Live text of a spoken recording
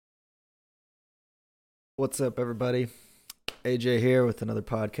What's up, everybody? AJ here with another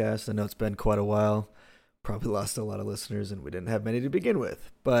podcast. I know it's been quite a while. Probably lost a lot of listeners, and we didn't have many to begin with.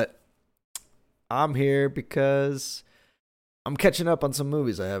 But I'm here because I'm catching up on some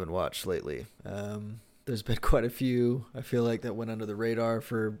movies I haven't watched lately. There's been quite a few, I feel like, that went under the radar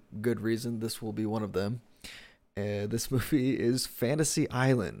for good reason. This will be one of them. This movie is Fantasy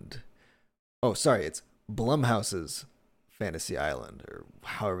Island. Oh, sorry, it's Blumhouse's Fantasy Island, or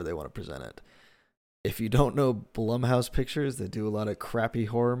however they want to present it. If you don't know Blumhouse Pictures, they do a lot of crappy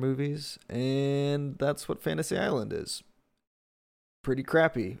horror movies, and that's what Fantasy Island is. Pretty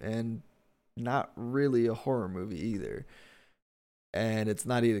crappy, and not really a horror movie either. And it's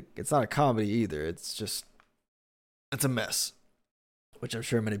not a comedy either. It's a mess, which I'm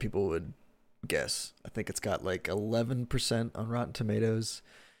sure many people would guess. I think it's got like 11% on Rotten Tomatoes.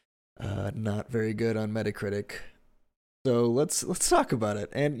 Not very good on Metacritic. So let's talk about it.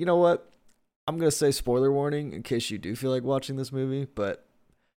 And you know what? I'm going to say spoiler warning in case you do feel like watching this movie, but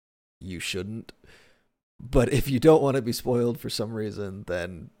you shouldn't. But if you don't want to be spoiled for some reason,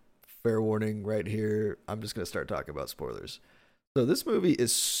 then fair warning right here. I'm just going to start talking about spoilers. So this movie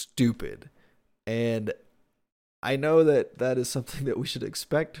is stupid. And I know that that is something that we should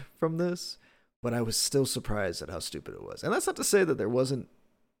expect from this, but I was still surprised at how stupid it was. And that's not to say that there wasn't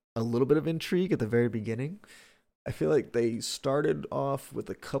a little bit of intrigue at the very beginning. I feel like they started off with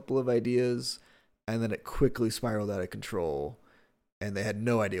a couple of ideas and then it quickly spiraled out of control and they had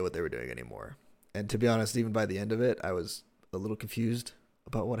no idea what they were doing anymore. And to be honest, even by the end of it, I was a little confused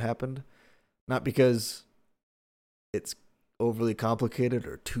about what happened. Not because it's overly complicated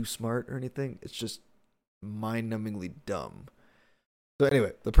or too smart or anything. It's just mind-numbingly dumb. So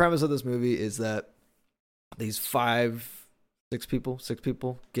anyway, the premise of this movie is that these six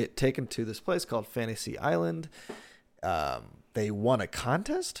people get taken to this place called Fantasy Island. They won a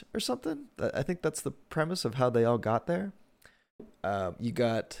contest or something. I think that's the premise of how they all got there. You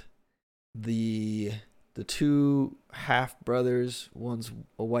got the two half brothers. One's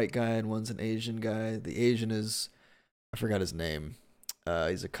a white guy and one's an Asian guy. The Asian is, I forgot his name.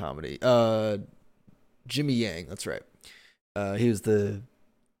 He's a comedy. Jimmy Yang. That's right. He was the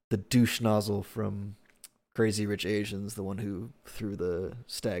douche nozzle from Crazy Rich Asians, the one who threw the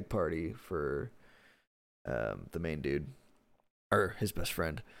stag party for the main dude, or his best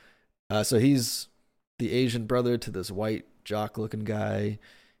friend. So he's the Asian brother to this white jock-looking guy.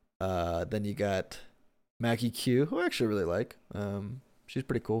 Then you got Maggie Q, who I actually really like. She's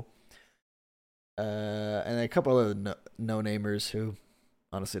pretty cool. And a couple other no-namers who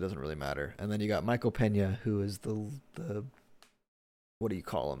honestly doesn't really matter. And then you got Michael Pena, who is the what do you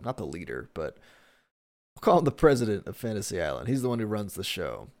call him? Not the leader, but we'll call him the president of Fantasy Island. He's the one who runs the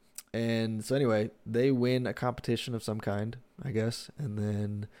show. And so anyway, they win a competition of some kind, I guess, and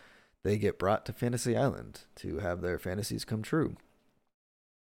then they get brought to Fantasy Island to have their fantasies come true.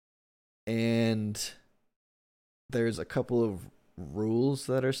 And there's a couple of rules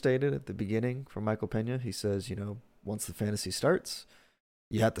that are stated at the beginning from Michael Pena. He says, once the fantasy starts,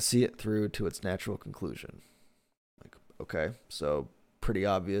 you have to see it through to its natural conclusion. Like, okay, so pretty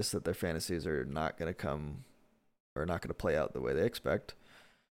obvious that their fantasies are not going to play out the way they expect.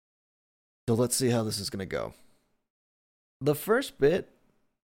 So let's see how this is going to go. The first bit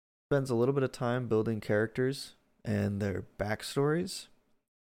spends a little bit of time building characters and their backstories.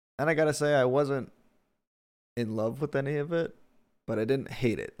 And I got to say, I wasn't in love with any of it, but I didn't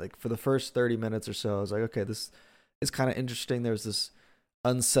hate it. Like for the first 30 minutes or so, I was like, okay, this is kind of interesting. There's this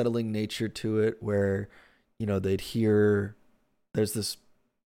unsettling nature to it where, they'd hear there's this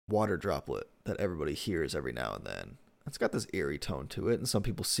water droplet that everybody hears every now and then. It's got this eerie tone to it, and some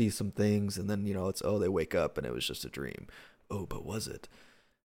people see some things, and then, they wake up and it was just a dream. Oh, but was it?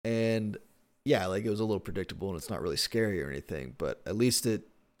 And yeah, like it was a little predictable and it's not really scary or anything, but at least it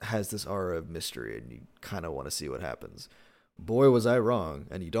has this aura of mystery and you kind of want to see what happens. Boy, was I wrong,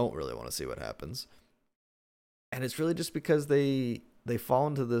 and you don't really want to see what happens. And it's really just because they fall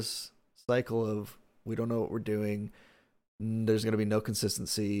into this cycle of we don't know what we're doing. There's going to be no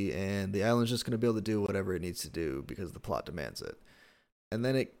consistency, and the island's just going to be able to do whatever it needs to do because the plot demands it. And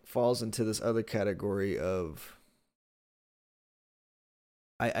then it falls into this other category of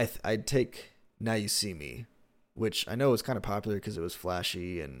I'd take Now You See Me, which I know was kind of popular because it was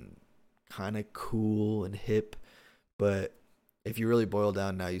flashy and kind of cool and hip, but if you really boil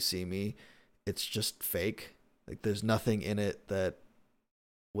down Now You See Me, it's just fake. Like there's nothing in it that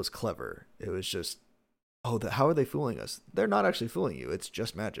was clever. It was just, how are they fooling us? They're not actually fooling you. It's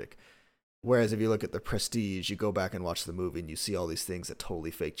just magic. Whereas if you look at The Prestige, you go back and watch the movie and you see all these things that totally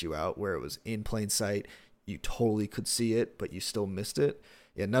faked you out, where it was in plain sight. You totally could see it, but you still missed it.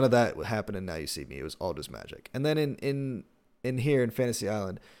 Yeah, none of that happened in Now You See Me. It was all just magic. And then in here in Fantasy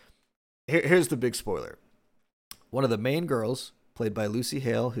Island, here's the big spoiler. One of the main girls, played by Lucy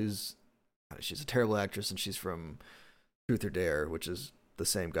Hale, she's a terrible actress, and she's from Truth or Dare, which is the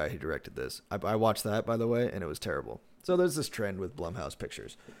same guy who directed this. I watched that, by the way, and it was terrible. So there's this trend with Blumhouse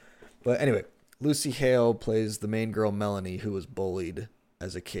Pictures. But anyway, Lucy Hale plays the main girl, Melanie, who was bullied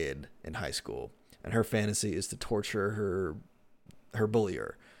as a kid in high school. And her fantasy is to torture her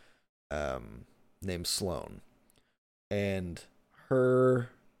bullier, named Sloane. And her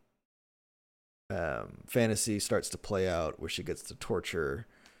fantasy starts to play out where she gets to torture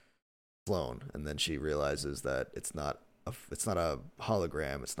Sloane, and then she realizes that it's not a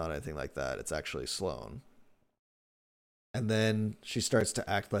hologram, it's not anything like that, it's actually Sloane. And then she starts to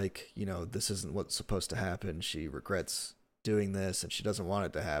act like, this isn't what's supposed to happen. She regrets doing this, and she doesn't want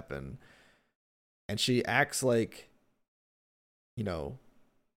it to happen. And she acts like,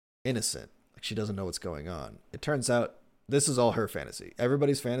 innocent, like she doesn't know what's going on. It turns out this is all her fantasy.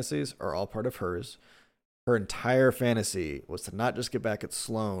 Everybody's fantasies are all part of hers. Her entire fantasy was to not just get back at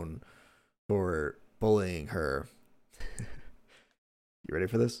Sloane for bullying her. You ready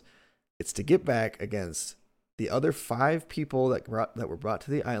for this? It's to get back against the other 5 people that were brought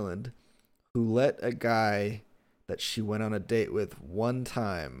to the island who let a guy that she went on a date with one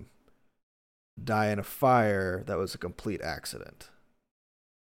time die in a fire that was a complete accident.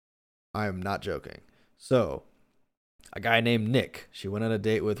 I am not joking. So, a guy named Nick, she went on a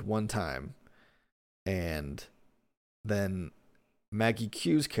date with one time, and then Maggie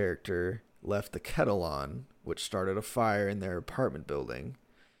Q's character left the kettle on, which started a fire in their apartment building,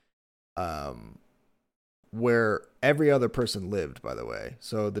 where every other person lived, by the way.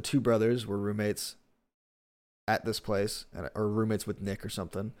 So the 2 brothers were roommates at this place, or roommates with Nick or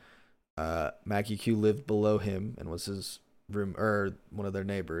something. Maggie Q lived below him and was his room, or one of their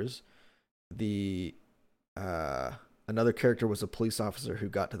neighbors. Another character was a police officer who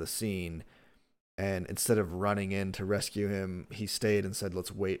got to the scene, and instead of running in to rescue him, he stayed and said,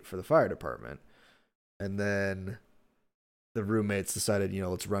 let's wait for the fire department. And then the roommates decided,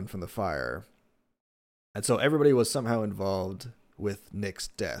 let's run from the fire. And so everybody was somehow involved with Nick's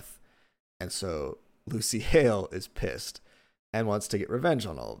death. And so Lucy Hale is pissed and wants to get revenge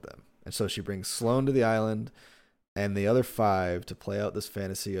on all of them. And so she brings Sloane to the island and the other 5 to play out this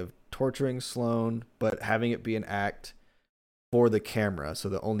fantasy of torturing Sloane, but having it be an act for the camera so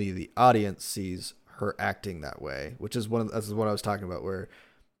that only the audience sees her acting that way, which is this is what I was talking about, where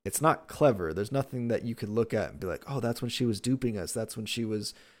it's not clever. There's nothing that you could look at and be like, oh, that's when she was duping us. That's when she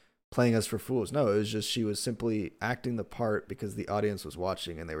was playing us for fools. No, it was just she was simply acting the part because the audience was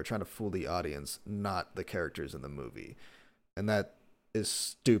watching and they were trying to fool the audience, not the characters in the movie. And that is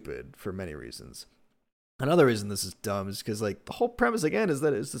stupid for many reasons. Another reason this is dumb is because, the whole premise, again, is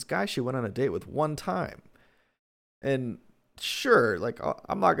that it's this guy she went on a date with one time. And sure,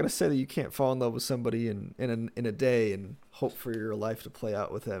 I'm not going to say that you can't fall in love with somebody in a day and hope for your life to play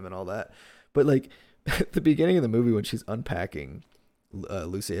out with them and all that. But, at the beginning of the movie, when she's unpacking,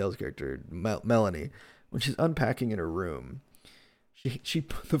 Lucy Hale's character, Melanie, when she's unpacking in her room, she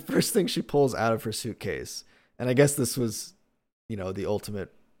the first thing she pulls out of her suitcase, and I guess this was, the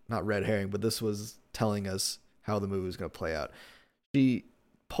ultimate, not red herring, but this was telling us how the movie was going to play out. She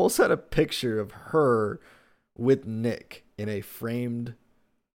pulls out a picture of her with Nick in a framed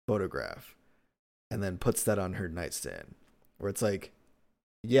photograph and then puts that on her nightstand, where it's like,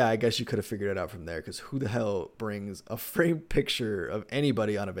 yeah, I guess you could have figured it out from there, because who the hell brings a framed picture of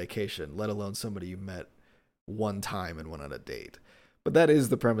anybody on a vacation, let alone somebody you met one time and went on a date? But that is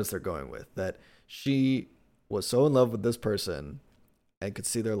the premise they're going with, that she was so in love with this person and could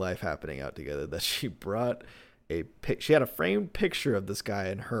see their life happening out together that she brought she had a framed picture of this guy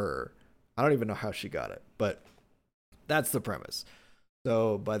and her. I don't even know how she got it, but that's the premise.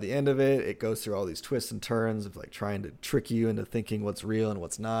 So by the end of it, it goes through all these twists and turns of trying to trick you into thinking what's real and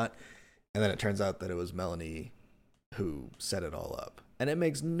what's not. And then it turns out that it was Melanie who set it all up. And it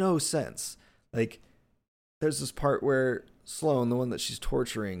makes no sense. There's this part where Sloane, the one that she's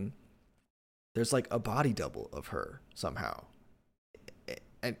torturing, there's a body double of her somehow.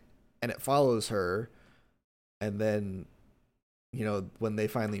 And it follows her. And then, when they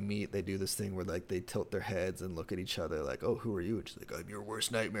finally meet, they do this thing where they tilt their heads and look at each other like, oh, who are you? And she's like, I'm your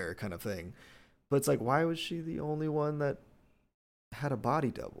worst nightmare, kind of thing. But it's why was she the only one that had a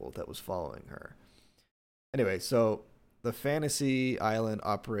body double that was following her? Anyway, so the Fantasy Island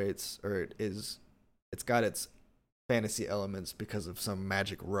operates, or it's got its fantasy elements because of some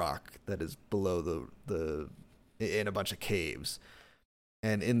magic rock that is below in a bunch of caves.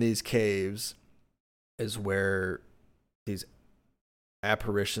 And in these caves is where these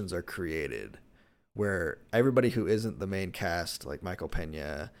apparitions are created where everybody who isn't the main cast, like Michael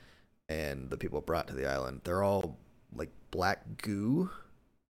Pena and the people brought to the island, they're all like black goo.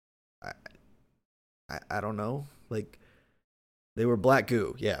 I I don't know. Like they were black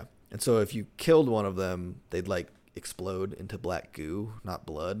goo, yeah. And so if you killed one of them, they'd like explode into black goo, not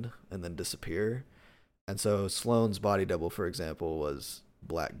blood, and then disappear. And so Sloane's body double, for example, was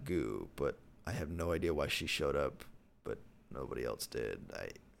black goo, but I have no idea why she showed up, but nobody else did.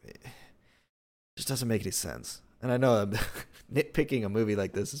 It just doesn't make any sense. And I know I'm nitpicking a movie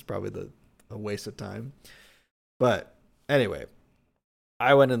like this is probably a waste of time. But anyway,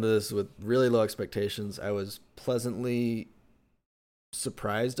 I went into this with really low expectations. I was pleasantly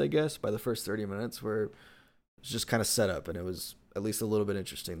surprised, I guess, by the first 30 minutes where it was just kind of set up and it was at least a little bit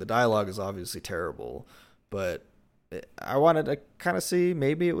interesting. The dialogue is obviously terrible, but I wanted to kind of see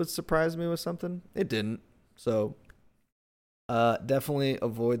maybe it would surprise me with something. It didn't. So definitely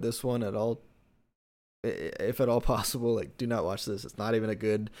avoid this one at all, if at all possible. Like, do not watch this. It's not even a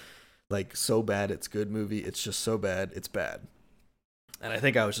good, like, so bad it's good movie. It's just so bad it's bad. And I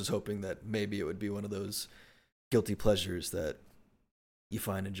think I was just hoping that maybe it would be one of those guilty pleasures that you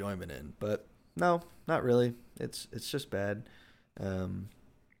find enjoyment in. But no, not really. It's just bad.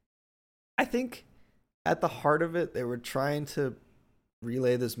 I think at the heart of it, they were trying to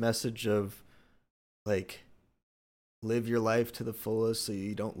relay this message of, like, live your life to the fullest so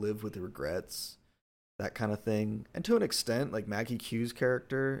you don't live with regrets, that kind of thing. And to an extent, like Maggie Q's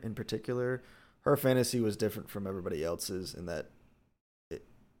character in particular, her fantasy was different from everybody else's in that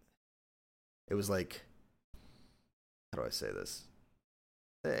it was like, how do I say this?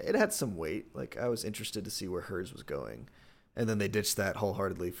 It had some weight. Like, I was interested to see where hers was going. And then they ditched that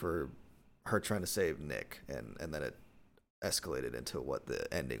wholeheartedly for her trying to save Nick. And then it escalated into what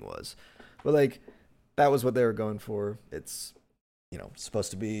the ending was. But, like, that was what they were going for. It's,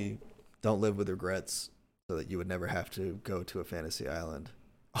 supposed to be don't live with regrets so that you would never have to go to a fantasy island.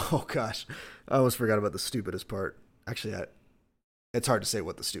 Oh, gosh. I almost forgot about the stupidest part. Actually, it's hard to say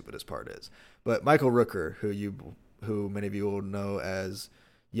what the stupidest part is. But Michael Rooker, who many of you will know as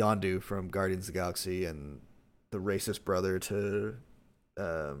Yondu from Guardians of the Galaxy and the racist brother to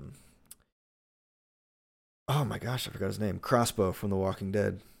oh my gosh, I forgot his name. Crossbow from The Walking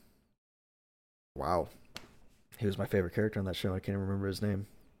Dead. Wow. He was my favorite character on that show. I can't even remember his name.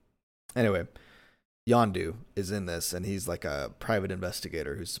 Anyway, Yondu is in this, and he's like a private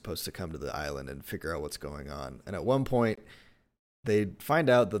investigator who's supposed to come to the island and figure out what's going on. And at one point, they find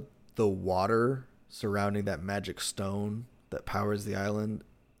out that the water surrounding that magic stone that powers the island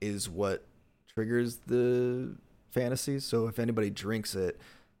is what triggers the fantasy. So if anybody drinks it,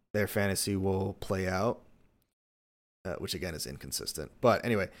 their fantasy will play out, which again is inconsistent. But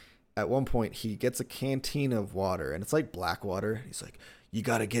anyway, at one point he gets a canteen of water, and it's like black water. He's like, you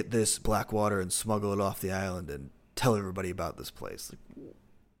got to get this black water and smuggle it off the island and tell everybody about this place.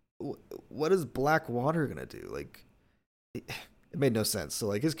 Like, what is black water going to do? Like, it made no sense. So,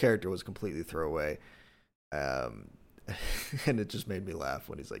 like, his character was completely throwaway. And it just made me laugh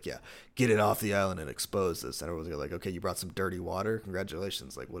when he's like, yeah, get it off the island and expose this. And everyone's like, okay, you brought some dirty water?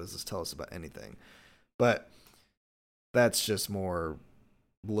 Congratulations. Like, what does this tell us about anything? But that's just more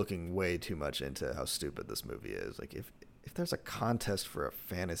looking way too much into how stupid this movie is. Like, if there's a contest for a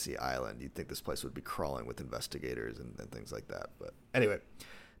fantasy island, you'd think this place would be crawling with investigators and things like that. But anyway,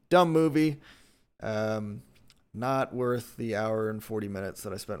 dumb movie. Not worth the hour and 40 minutes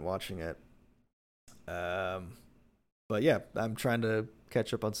that I spent watching it. But yeah, I'm trying to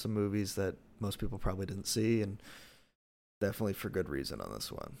catch up on some movies that most people probably didn't see, and definitely for good reason on this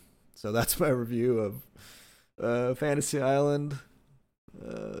one. So that's my review of Fantasy Island.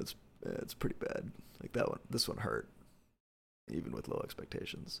 It's pretty bad. Like this one hurt, even with low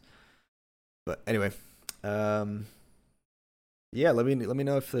expectations. But anyway, yeah, let me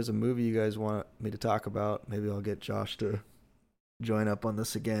know if there's a movie you guys want me to talk about. Maybe I'll get Josh to join up on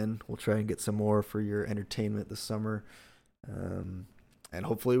this again. We'll try and get some more for your entertainment this summer. And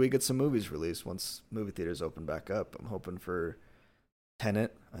hopefully we get some movies released once movie theaters open back up. I'm hoping for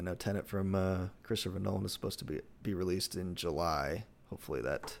Tenet. I know Tenet from Christopher Nolan is supposed to be released in July. Hopefully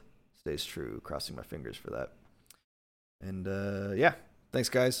that stays true. Crossing my fingers for that. And yeah, thanks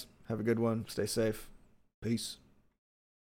guys. Have a good one. Stay safe. Peace.